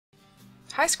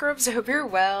Hi Scrubs, I hope you're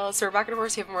well. So we're back in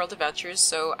Horsehaven World Adventures.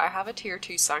 So I have a tier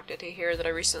 2 Sanctity here that I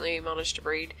recently managed to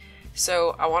breed.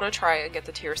 So I want to try and get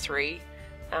the tier 3.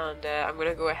 And I'm going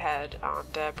to go ahead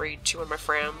and breed two of my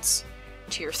friends'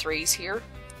 tier 3s here.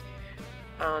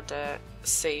 And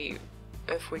see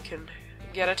if we can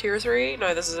get a tier 3.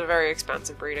 No, this is a very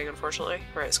expensive breeding, unfortunately.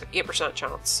 Right, it's got 8%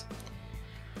 chance.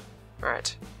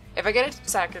 Right. If I get a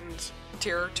second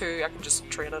tier 2, I can just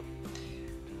train it.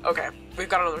 Okay, we've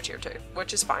got another tier 2,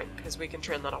 which is fine, because we can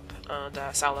train that up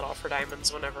and sell it off for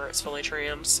diamonds whenever it's fully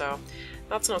trained, so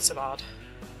that's not so bad.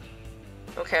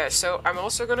 Okay, so I'm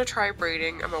also going to try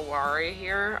breeding a Mawari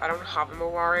here. I don't have a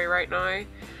Mawari right now,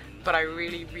 but I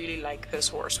really like this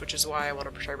horse, which is why I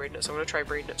want to try breeding it. So I'm going to try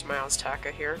breeding it to my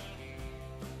Azteca here.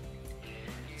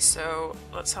 So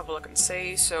let's have a look and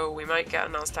see. So we might get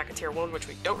an Azteca tier 1, which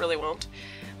we don't really want.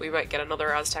 We might get another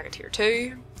Azteca tier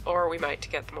 2, or we might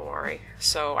get the Mawari.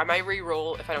 So I might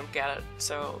re-roll if I don't get it.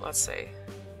 So let's see.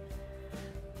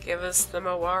 Give us the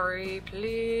Mawari,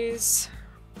 please.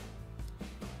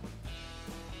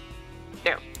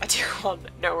 No, a tier 1.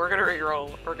 No, we're gonna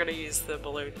re-roll. We're gonna use the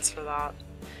balloons for that.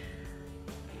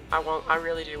 I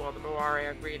really do want the Mawari.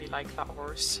 I really like that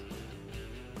horse.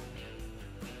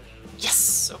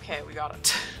 Yes! Okay, we got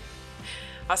it.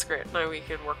 That's great. Now we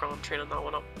can work on training that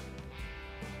one up.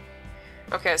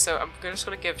 Okay, so I'm just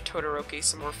going to give Todoroki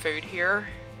some more food here.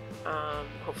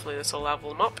 Hopefully this will level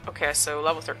him up. Okay, so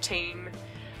level 13.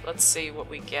 Let's see what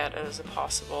we get as a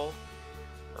possible.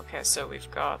 Okay, so we've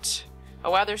got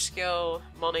a weather skill,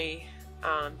 money,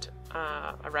 and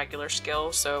a regular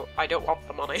skill, so I don't want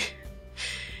the money.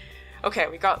 Okay,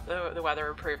 we got the weather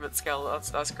improvement skill.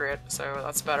 That's great. So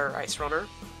that's better ice runner.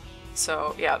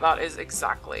 So yeah, that is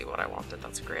exactly what I wanted.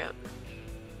 That's great.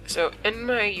 So in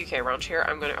my UK ranch here,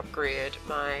 I'm going to upgrade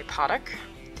my paddock.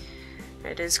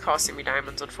 It is costing me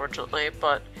diamonds, unfortunately,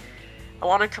 but I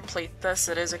want to complete this.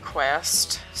 It is a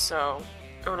quest, so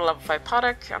I'm going to level 5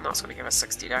 paddock, and that's going to give us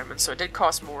 60 diamonds. So it did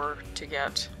cost more to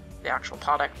get the actual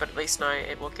paddock, but at least now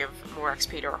it will give more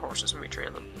XP to our horses when we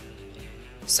train them.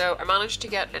 So I managed to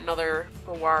get another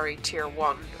Mawari tier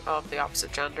 1 of the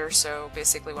opposite gender, so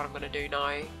basically what I'm going to do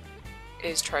now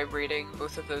is try breeding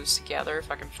both of those together if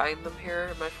I can find them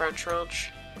here in my French ranch.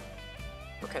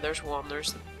 Okay, there's one,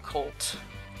 there's the colt,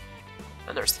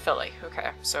 and there's the filly.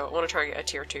 Okay, so I want to try and get a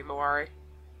tier 2 Mawari.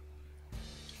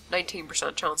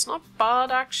 19% chance, not bad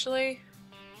actually.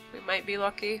 We might be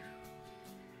lucky.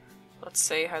 Let's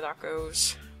see how that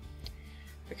goes.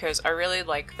 Because I really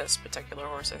like this particular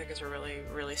horse. I think it's a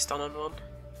really stunning one.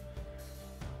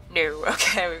 No,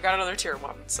 okay, we've got another tier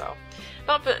 1, so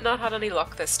not had any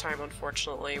luck this time,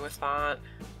 unfortunately, with that.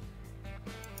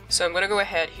 So I'm going to go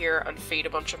ahead here and feed a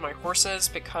bunch of my horses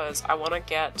because I want to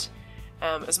get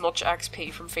as much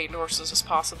XP from feeding horses as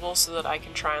possible so that I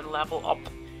can try and level up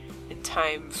in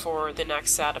time for the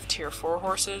next set of tier 4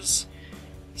 horses.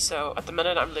 So at the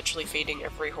minute I'm literally feeding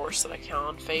every horse that I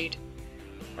can feed.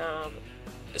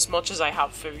 As much as I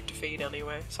have food to feed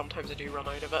anyway. Sometimes I do run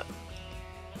out of it.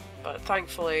 But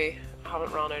thankfully, I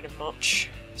haven't run out of much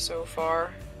so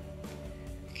far.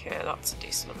 Okay, that's a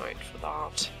decent amount for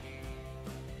that.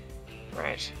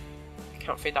 Right,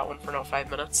 can't feed that one for not 5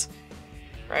 minutes.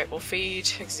 Right, we'll feed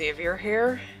Xavier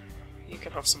here. You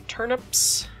can have some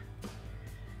turnips.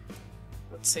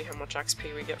 Let's see how much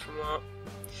XP we get from that.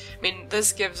 I mean,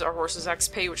 this gives our horses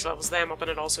XP, which levels them up, and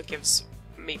it also gives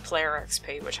me player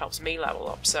XP, which helps me level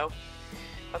up, so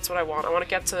that's what I want. I want to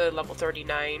get to level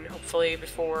 39, hopefully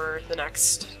before the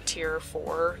next tier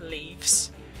 4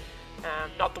 leaves.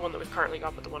 Not the one that we've currently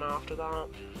got, but the one after that.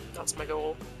 That's my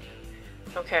goal.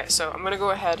 Okay, so I'm going to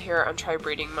go ahead here and try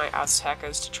breeding my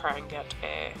Aztecas to try and get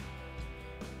a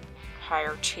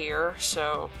higher tier.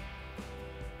 So,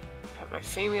 put my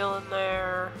female in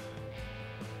there.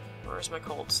 Where's my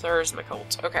colts? There's my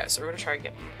colts. Okay, so we're going to try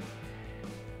getting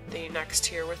the next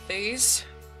tier with these.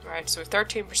 Right, so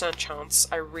 13% chance.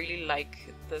 I really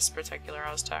like this particular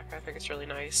Aztec. I think it's really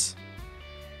nice.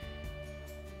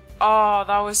 Oh,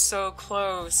 that was so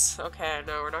close. Okay,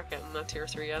 no, we're not getting the tier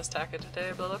 3 Azteca today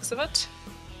by the looks of it.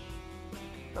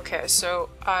 Okay,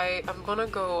 so I am gonna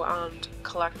go and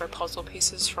collect my puzzle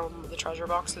pieces from the treasure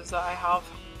boxes that I have.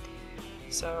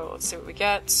 So let's see what we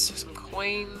get. Some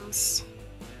coins.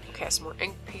 Okay, some more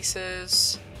ink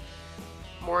pieces.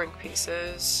 More ink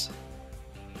pieces.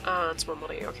 And some more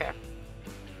money, okay.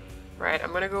 Right,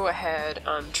 I'm gonna go ahead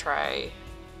and try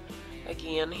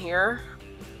again here.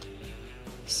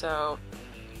 So,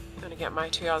 I'm gonna get my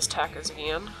 2 Aztecas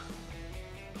again.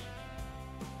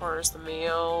 Where's the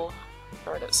meal?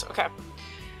 There it is, okay.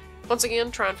 Once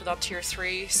again, trying for that tier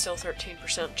 3, still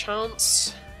 13%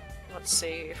 chance. Let's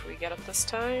see if we get it this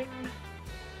time.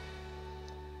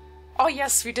 Oh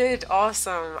yes, we did!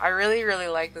 Awesome! I really, really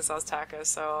like this Azteca,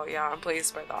 so yeah, I'm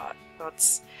pleased by that.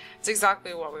 It's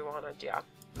exactly what we wanted, yeah.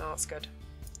 No, that's good.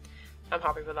 I'm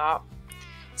happy with that.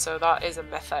 So that is a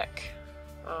mythic.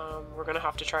 We're gonna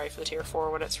have to try for the tier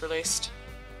 4 when it's released.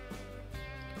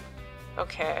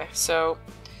 Okay, so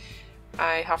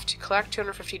I have to collect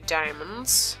 250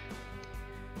 diamonds.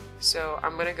 So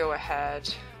I'm gonna go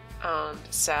ahead and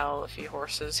sell a few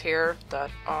horses here that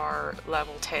are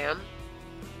level 10.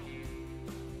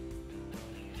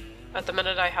 At the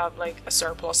minute I have like a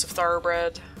surplus of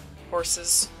thoroughbred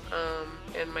horses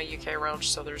in my UK ranch,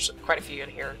 so there's quite a few in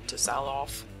here to sell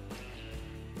off,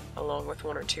 along with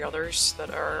 1 or 2 others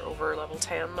that are over level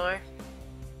 10 now.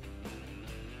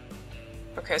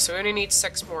 Okay, so we only need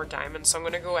 6 more diamonds, so I'm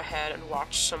going to go ahead and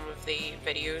watch some of the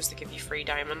videos that give you free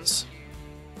diamonds.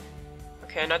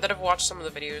 Okay, now that I've watched some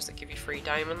of the videos that give you free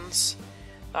diamonds,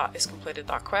 that is completed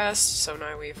that quest, so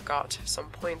now we've got some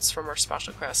points from our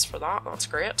special quests for that. That's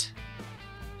great.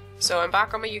 So I'm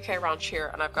back on my UK ranch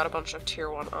here, and I've got a bunch of tier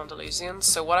 1 Andalusians.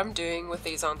 So what I'm doing with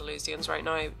these Andalusians right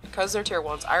now, because they're tier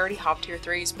 1s, I already have tier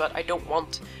 3s, but I don't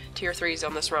want tier 3s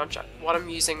on this ranch. What I'm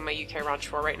using my UK ranch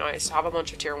for right now is to have a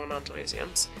bunch of tier 1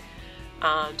 Andalusians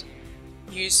and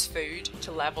use food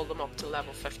to level them up to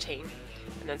level 15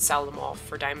 and then sell them off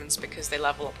for diamonds because they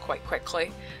level up quite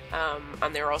quickly,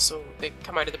 and they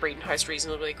come out of the breeding house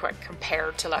reasonably quick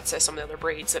compared to, let's say, some of the other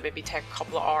breeds that maybe take a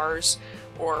couple of hours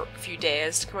or a few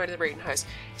days to come out of the breeding house.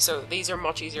 So these are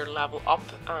much easier to level up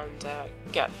and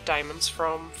get diamonds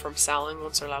from selling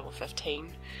once they're level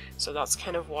 15. So that's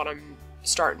kind of what I'm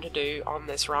starting to do on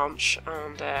this ranch,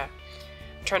 and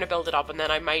trying to build it up, and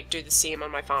then I might do the same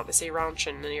on my fantasy ranch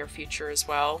in the near future as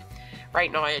well. Right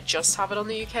now I just have it on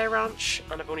the UK ranch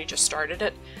and I've only just started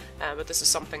it, but this is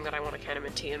something that I want to kind of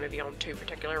maintain maybe on 2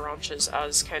 particular ranches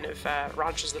as kind of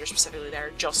ranches that are specifically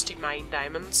there just to mine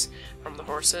diamonds from the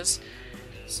horses.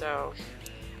 So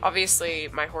obviously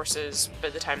my horses, by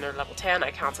the time they're level 10,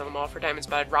 I can't sell them all for diamonds,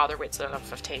 but I'd rather wait till they're level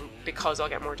 15 because I'll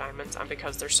get more diamonds and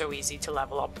because they're so easy to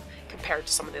level up compared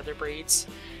to some of the other breeds.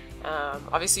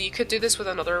 Obviously you could do this with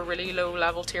another really low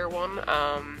level tier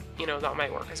 1, you know, that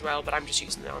might work as well, but I'm just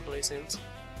using the Andalusians.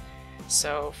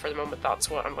 So for the moment that's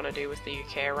what I'm going to do with the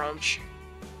UK ranch.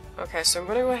 Okay, so I'm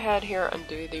going to go ahead here and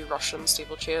do the Russian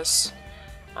steeplechase,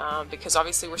 because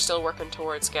obviously we're still working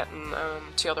towards getting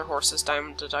 2 other horses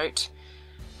diamonded out,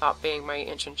 that being my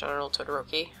Ancient General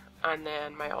Todoroki and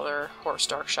then my other horse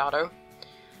Dark Shadow.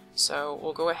 So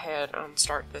we'll go ahead and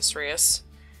start this race.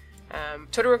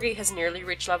 Todoroki has nearly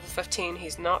reached level 15,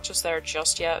 he's not just there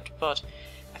just yet, but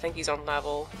I think he's on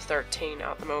level 13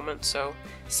 at the moment, so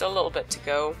still a little bit to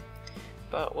go.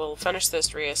 But we'll finish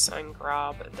this race and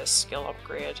grab this skill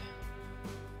upgrade.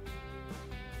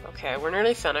 Okay, we're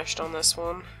nearly finished on this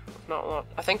one. Not a lot.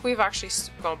 I think we've actually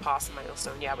gone past the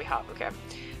milestone. Yeah, we have. Okay.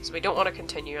 So we don't want to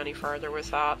continue any further with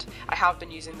that. I have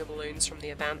been using the balloons from the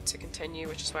event to continue,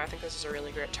 which is why I think this is a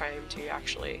really great time to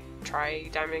actually try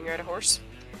diamonding out a horse.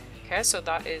 Okay, so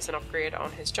that is an upgrade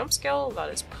on his jump skill. That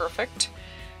is perfect.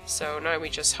 So now we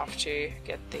just have to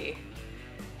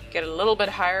get a little bit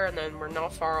higher, and then we're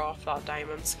not far off that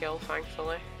diamond skill,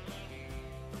 thankfully.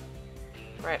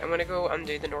 Right, I'm going to go and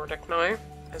do the Nordic now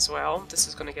as well. This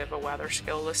is going to give a weather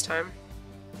skill this time.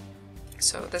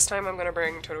 So this time I'm going to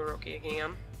bring Todoroki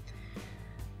again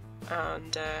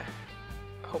and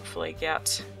hopefully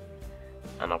get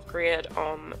an upgrade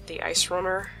on the Ice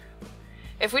Runner.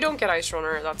 If we don't get Ice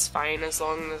Runner, that's fine, as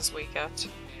long as we get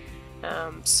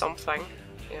something,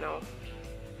 you know.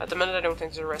 At the minute I don't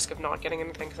think there's a risk of not getting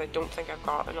anything because I don't think I've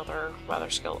got another weather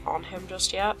skill on him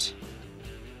just yet.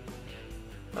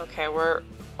 Okay, we're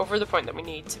over the point that we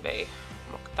need to be.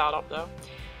 Look that up though.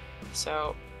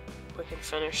 So we can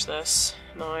finish this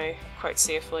now quite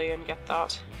safely and get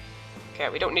that. Okay,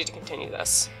 we don't need to continue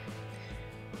this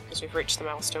because we've reached the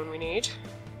milestone we need.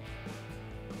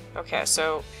 Okay,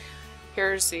 so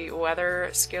here's the weather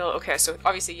skill. Okay, so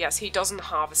obviously, yes, he doesn't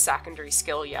have a secondary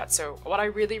skill yet, so what I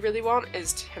really, really want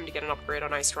is him to get an upgrade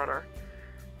on Ice Runner.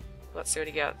 Let's see what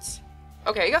he gets.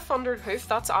 Okay, he got Thundered Hoof,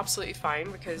 that's absolutely fine,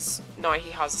 because now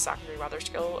he has a secondary weather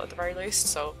skill at the very least,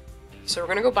 so we're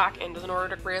going to go back into the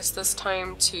Nordic race this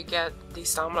time to get the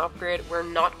stamina upgrade. We're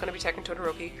not going to be taking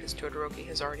Todoroki, because Todoroki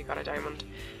has already got a diamond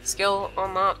skill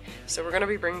on that, so we're going to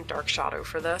be bringing Dark Shadow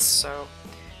for this, so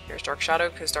here's Dark Shadow,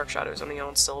 because Dark Shadow is only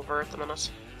on silver at the minute.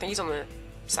 I think he's on the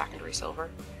secondary silver.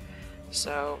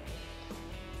 So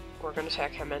we're going to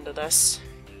take him into this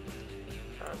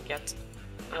and get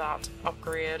that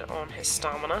upgrade on his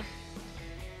stamina.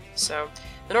 So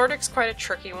the Nordic's quite a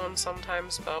tricky one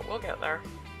sometimes, but we'll get there.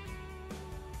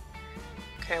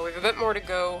 Okay, we have a bit more to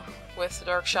go with the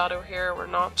Dark Shadow here. We're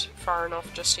not far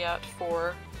enough just yet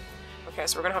for... Okay,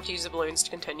 so we're going to have to use the balloons to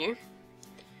continue.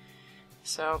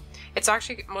 So, it's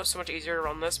actually so much easier to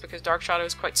run this because Dark Shadow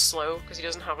is quite slow because he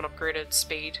doesn't have an upgraded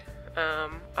speed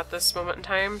at this moment in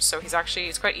time. So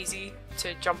it's quite easy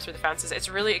to jump through the fences.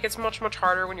 It gets much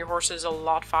harder when your horse is a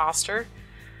lot faster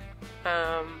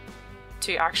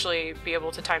to actually be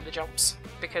able to time the jumps.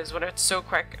 Because when it's so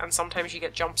quick and sometimes you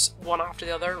get jumps one after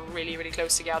the other really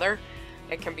close together,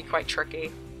 it can be quite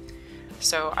tricky.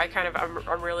 So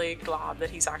I'm really glad that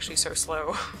he's actually so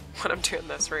slow when I'm doing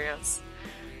this race,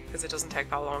 because it doesn't take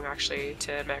that long actually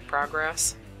to make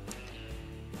progress.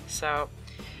 So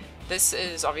this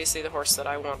is obviously the horse that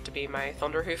I want to be my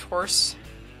Thunderhoof horse,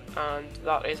 and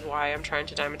that is why I'm trying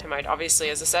to diamond him out.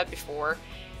 Obviously, as I said before,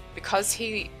 because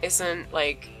he isn't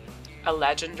like a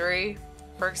legendary,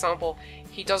 for example,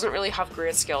 he doesn't really have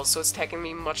great skills, so it's taken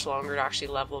me much longer to actually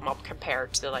level him up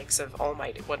compared to the likes of All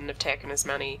Might. It wouldn't have taken as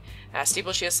many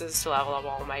steeplechases to level up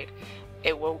All Might.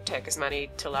 It won't take as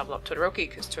many to level up Todoroki,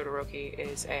 because Todoroki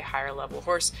is a higher level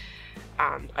horse.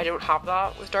 And I don't have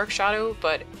that with Dark Shadow,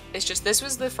 but it's just, this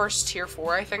was the first tier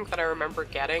 4 I think that I remember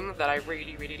getting that I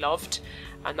really loved,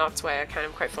 and that's why I kind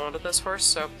of quite fond of this horse.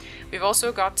 So we've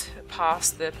also got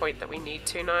past the point that we need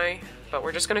to now, but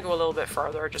we're just going to go a little bit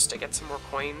further just to get some more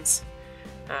coins.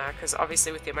 Because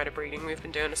obviously with the amount of breeding we've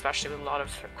been doing, especially with a lot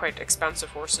of quite expensive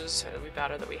horses, it'll be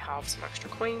better that we have some extra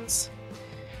coins.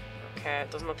 Okay,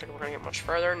 it doesn't look like we're going to get much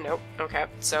further. Nope. Okay,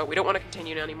 so we don't want to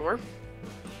continue anymore,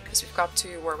 because we've got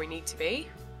to where we need to be.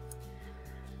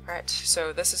 Alright,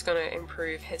 so this is going to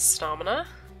improve his stamina.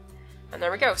 And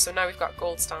there we go, so now we've got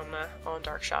gold stamina on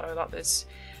Dark Shadow. That's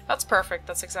perfect,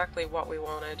 that's exactly what we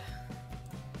wanted.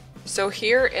 So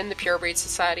here in the Pure Breed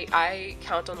Society, I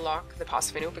can't unlock the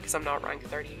Pasifino because I'm not rank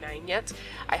 39 yet.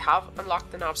 I have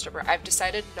unlocked the Knobstripper. I've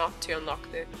decided not to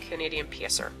unlock the Canadian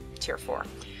Pacer, tier 4,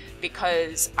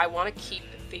 because I want to keep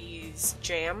these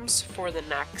gems for the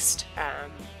next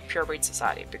Pure Breed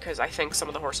Society, because I think some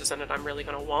of the horses in it I'm really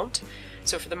going to want.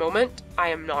 So for the moment, I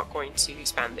am not going to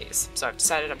spend these. So I've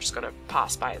decided I'm just going to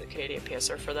pass by the Canadian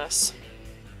Pacer for this.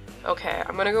 Okay,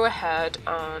 I'm going to go ahead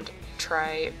and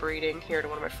try breeding here to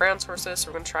one of my friend's horses. So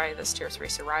we're going to try this tier 3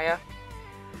 Soraya,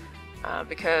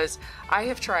 because I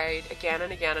have tried again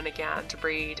and again to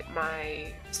breed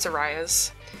my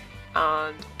Sorayas,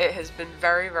 and it has been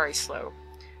very slow.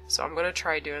 So I'm going to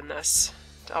try doing this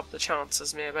to up the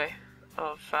chances maybe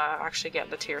of actually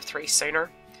getting the tier 3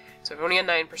 sooner. So we've only a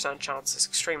 9% chance, it's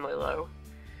extremely low.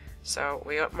 So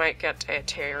we might get a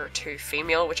tier 2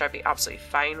 female, which I'd be absolutely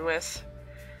fine with.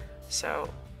 So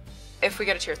if we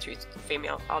get a tier 3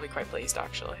 female, I'll be quite pleased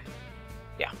actually.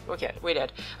 Yeah, okay, we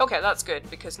did. Okay, that's good,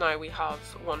 because now we have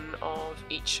one of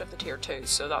each of the tier 2s,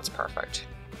 so that's perfect.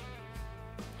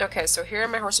 Okay, so here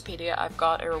in my Horsepedia, I've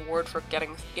got a reward for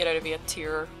getting 8 out of 8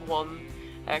 tier 1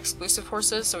 exclusive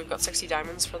horses, so we've got 60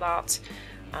 diamonds for that.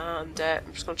 And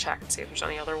I'm just going to check and see if there's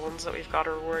any other ones that we've got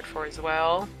a reward for as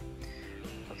well.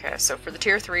 Okay, so for the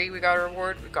tier 3 we got a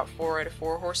reward. We've got 4 out of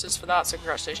 4 horses for that, so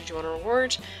congratulations, you won a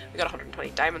reward. We got 120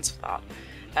 diamonds for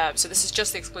that. So this is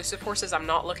just the exclusive horses. I'm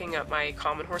not looking at my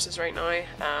common horses right now,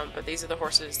 but these are the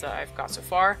horses that I've got so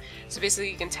far. So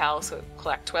basically you can tell, so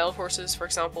collect 12 horses for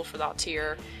example for that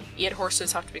tier, 8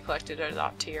 horses have to be collected out of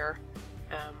that tier,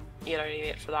 8 out of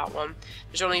 8 for that one.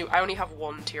 I only have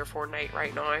one tier 4 knight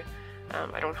right now.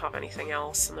 I don't have anything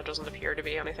else, and there doesn't appear to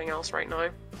be anything else right now.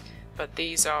 But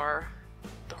these are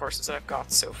the horses that I've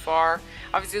got so far.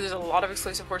 Obviously there's a lot of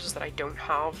exclusive horses that I don't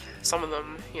have. Some of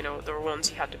them, you know, there were ones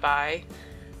you had to buy.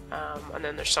 And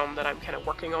then there's some that I'm kind of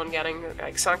working on getting,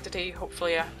 like Sanctity.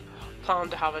 Hopefully I plan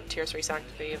to have a tier 3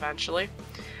 Sanctity eventually.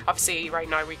 Obviously right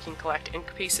now we can collect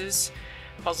ink pieces,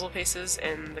 puzzle pieces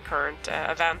in the current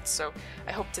event, so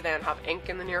I hope to then have ink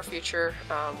in the near future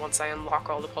once I unlock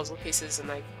all the puzzle pieces and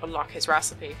I unlock his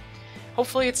recipe.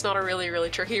 Hopefully it's not a really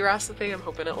tricky recipe. I'm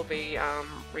hoping it'll be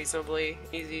reasonably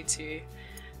easy to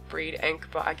breed ink,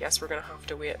 but I guess we're going to have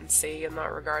to wait and see in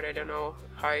that regard. I don't know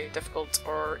how difficult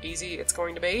or easy it's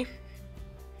going to be.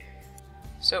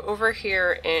 So over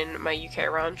here in my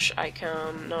UK ranch I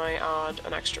can now add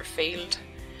an extra field,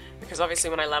 because obviously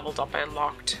when I leveled up I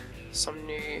unlocked some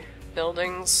new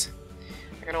buildings.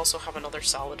 I can also have another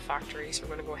salad factory, so we're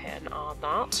going to go ahead and add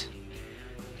that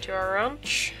to our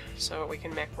ranch so we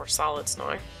can make more salads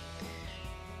now.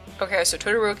 Okay, so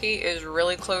Todoroki is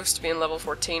really close to being level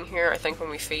 14 here. I think when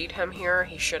we feed him here,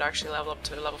 he should actually level up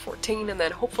to level 14, and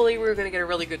then hopefully we're going to get a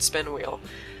really good spin wheel.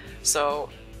 So,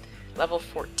 level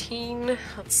 14,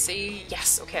 let's see,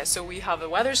 yes, okay, so we have a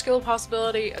weather skill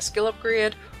possibility, a skill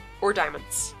upgrade, or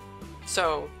diamonds.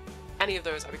 So, any of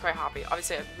those I'd be quite happy.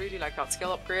 Obviously I really like that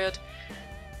skill upgrade.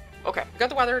 Okay, we got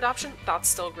the weather adaptation. That's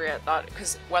still great, that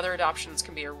because weather adaptations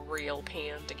can be a real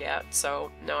pain to get,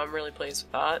 so no, I'm really pleased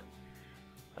with that.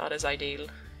 That is ideal.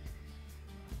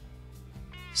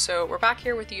 So we're back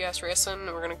here with the US Racing.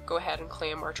 We're going to go ahead and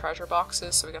claim our treasure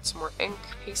boxes. So we got some more ink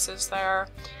pieces there.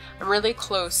 I'm really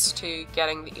close to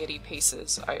getting the 80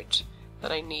 pieces out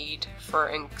that I need for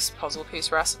Ink's puzzle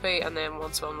piece recipe, and then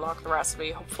once we unlock the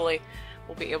recipe, hopefully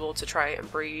we'll be able to try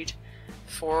and breed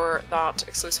for that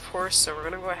exclusive horse. So we're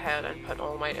going to go ahead and put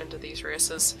All Might into these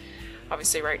races.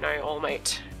 Obviously right now All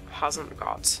Might hasn't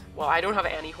got, well, I don't have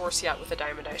any horse yet with a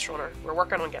Diamond Ice Runner. We're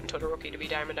working on getting TotalCretin to be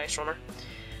Diamond Ice Runner.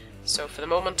 So for the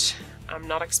moment I'm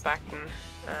not expecting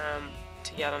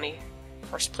to get any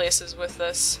first places with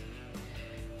this.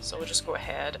 So we'll just go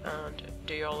ahead and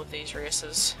do all of these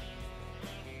races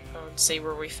and see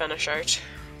where we finish out.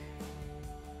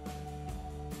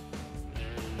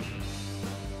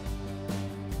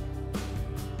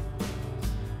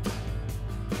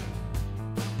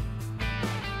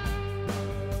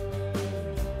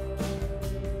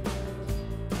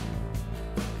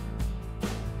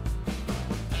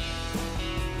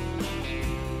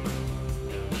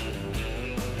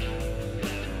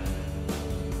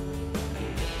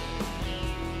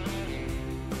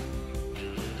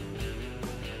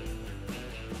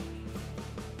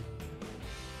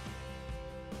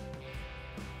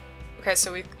 Okay,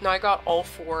 so we've now got all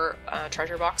 4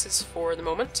 treasure boxes for the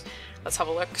moment. Let's have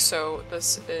a look. So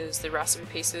this is the recipe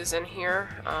pieces in here.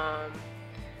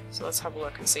 So let's have a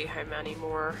look and see how many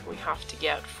more we have to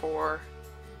get for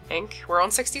Ink. We're on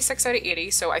 66 out of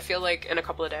 80, so I feel like in a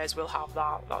couple of days we'll have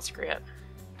that. That's great.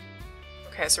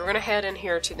 Okay, so we're going to head in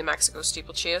here to the Mexico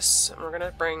steeplechase, and we're going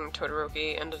to bring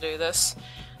TotalCretin in to do this,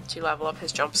 to level up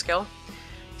his jump skill.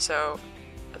 So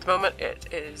at the moment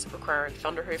it is requiring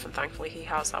Thunderhoof, and thankfully he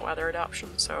has that weather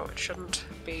adaptation, so it shouldn't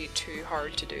be too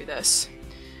hard to do this.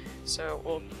 So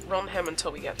we'll run him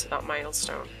until we get to that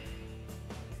milestone.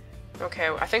 Okay,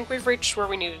 I think we've reached where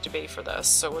we needed to be for this,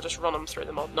 so we'll just run him through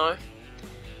the mud now.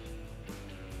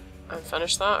 And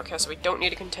finish that. Okay, so we don't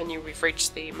need to continue, we've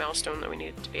reached the milestone that we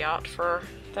needed to be at for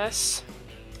this.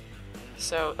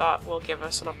 So that will give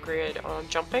us an upgrade on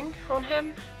jumping on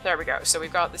him. There we go, so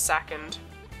we've got the second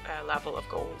level of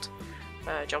gold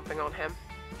jumping on him.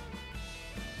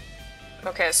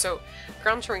 Okay, so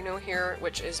Gran Torino here,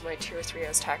 which is my tier 3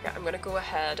 Azteca, I'm going to go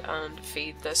ahead and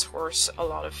feed this horse a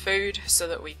lot of food so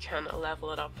that we can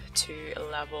level it up to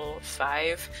level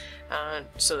 5,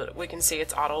 so that we can see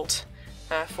its adult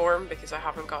form, because I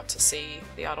haven't got to see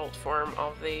the adult form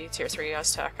of the tier 3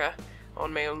 Azteca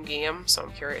on my own game, so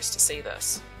I'm curious to see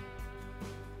this.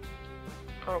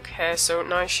 Okay, so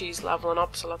now she's leveling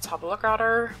up, so let's have a look at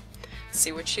her,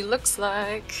 see what she looks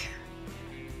like.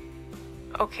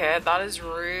 Okay, that is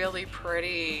really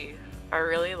pretty. I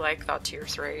really like that tier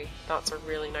 3. That's a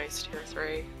really nice tier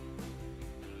 3.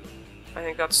 I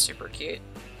think that's super cute.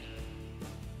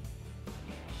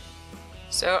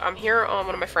 So I'm here on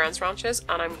one of my friends' ranches,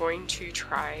 and I'm going to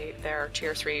try their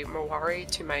tier 3 Mawari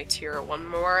to my tier 1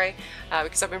 Mawari,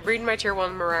 because I've been breeding my tier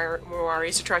 1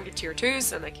 Mawaris to try and get tier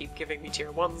 2s, and they keep giving me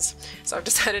tier 1s. So I've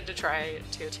decided to try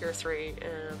to a tier 3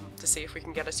 to see if we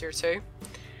can get a tier 2.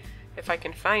 If I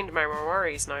can find my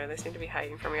Mawaris now, they seem to be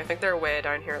hiding from me. I think they're way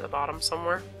down here at the bottom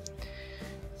somewhere.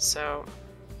 So,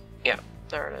 yeah,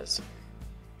 there it is.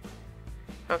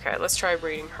 Okay, let's try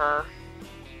breeding her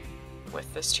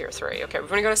with this tier 3. Okay,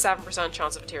 we've only got a 7%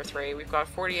 chance of a tier 3, we've got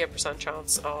a 48%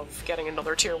 chance of getting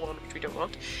another tier 1, which we don't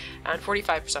want, and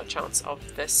 45% chance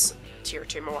of this tier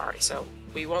 2 Mawari, so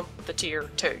we want the tier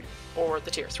 2, or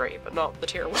the tier 3, but not the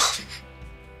tier 1.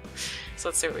 So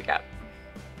let's see what we get.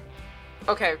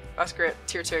 Okay, that's great,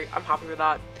 tier 2, I'm happy with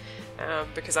that,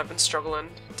 because I've been struggling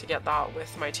to get that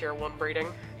with my tier 1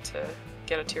 breeding, to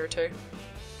get a tier 2.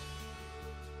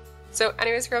 So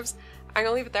anyways, Grubs, I'm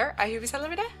gonna leave it there. I hope you had a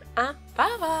lovely day, and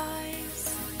bye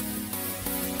bye!